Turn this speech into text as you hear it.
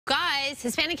guys.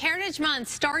 Hispanic Heritage Month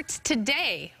starts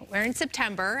today. We're in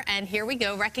September, and here we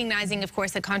go, recognizing, of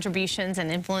course, the contributions and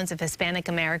influence of Hispanic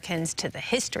Americans to the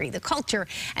history, the culture,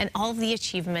 and all of the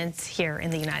achievements here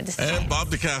in the United States. And Bob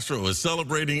DeCastro is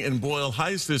celebrating in Boyle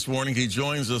Heights this morning. He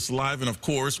joins us live, and of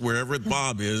course, wherever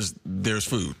Bob is, there's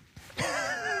food.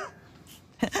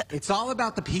 It's all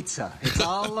about the pizza. It's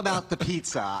all about the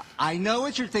pizza. I know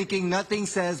what you're thinking. Nothing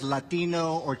says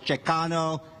Latino or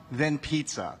Chicano than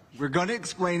pizza. We're going to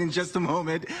explain in just a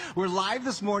moment. We're live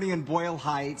this morning in Boyle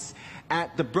Heights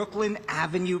at the Brooklyn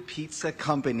Avenue Pizza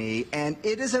Company, and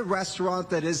it is a restaurant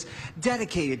that is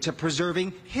dedicated to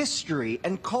preserving history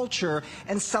and culture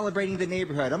and celebrating the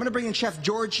neighborhood. I'm going to bring in Chef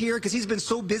George here because he's been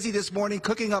so busy this morning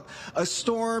cooking up a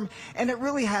storm, and it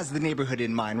really has the neighborhood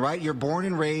in mind, right? You're born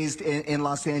and raised in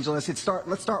Los Angeles.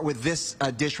 Let's start with this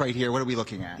dish right here. What are we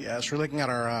looking at? Yes, we're looking at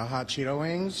our hot Cheeto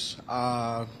wings,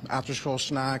 after-school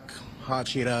snack. Hot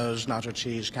Cheetos, nacho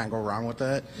cheese, can't go wrong with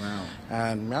it. Wow.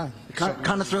 And yeah.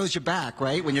 Kind of throws you back,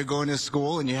 right? When you're going to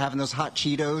school and you're having those hot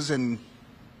Cheetos and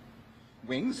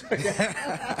wings.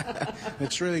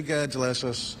 It's really good,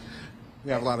 delicious. We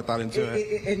have a lot of thought into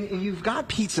it. And you've got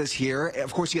pizzas here.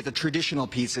 Of course, you get the traditional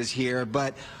pizzas here,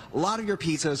 but a lot of your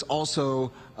pizzas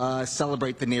also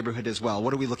celebrate the neighborhood as well.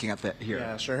 What are we looking at here?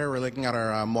 Yeah, so here we're looking at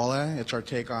our mole. It's our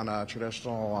take on a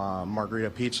traditional margarita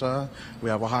pizza.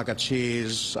 We have Oaxaca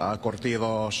cheese,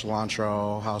 curtido,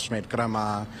 cilantro, house-made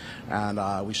crema,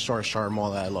 and we source our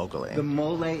mole locally. The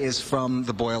mole is from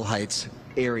the Boyle Heights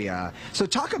area. So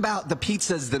talk about the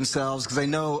pizzas themselves, because I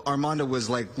know Armando was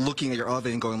like looking at your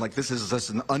oven and going like, this is just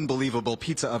an unbelievable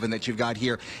pizza oven that you've got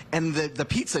here. And the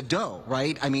pizza dough,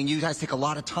 right? I mean, you guys take a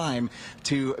lot of time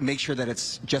to make sure that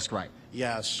it's just right.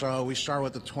 Yeah, so we start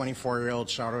with a 24-year-old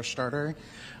sourdough starter.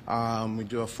 We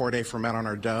do a 4-day ferment on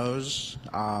our doughs,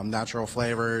 natural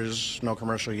flavors, no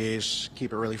commercial yeast,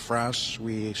 keep it really fresh.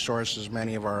 We source as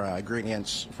many of our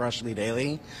ingredients freshly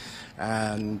daily,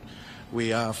 and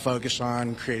we focus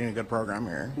on creating a good program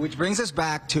here. Which brings us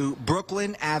back to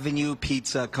Brooklyn Avenue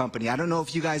Pizza Company. I don't know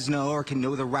if you guys know or can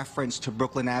know the reference to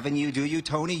Brooklyn Avenue. Do you,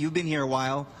 Tony? You've been here a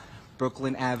while.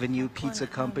 Brooklyn Avenue Pizza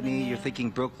Company. You're thinking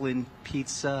Brooklyn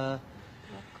Pizza.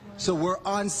 So we're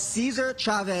on Cesar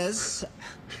Chavez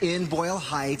in Boyle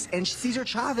Heights, and Cesar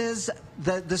Chavez,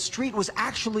 the street was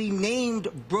actually named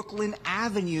Brooklyn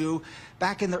Avenue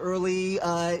back in the early,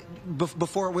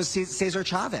 before it was Cesar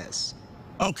Chavez.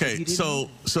 Okay, so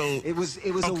it was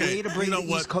okay, a way to bring the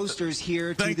East Coasters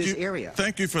here to this area.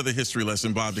 Thank you for the history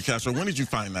lesson, Bob DeCastro. When did you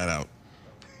find that out?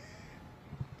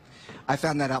 I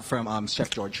found that out from Chef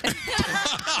George.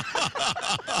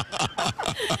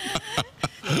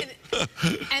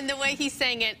 And the way he's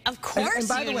saying it, of course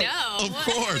you know. Of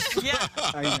course. Yeah.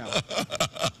 I know.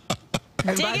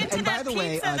 And by the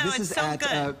way, this is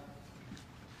at...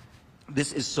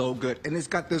 This is so good, and it's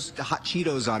got those hot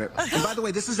Cheetos on it. And by the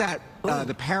way, this is at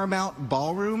the Paramount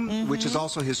Ballroom, which is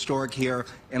also historic here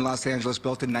in Los Angeles,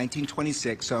 built in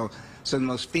 1926. So some of the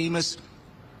most famous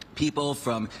people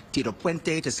from Tito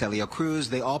Puente to Celia Cruz,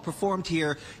 they all performed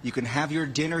here. You can have your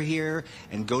dinner here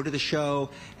and go to the show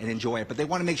and enjoy it. But they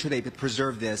want to make sure they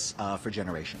preserve this for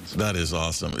generations. That is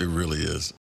awesome. It really is.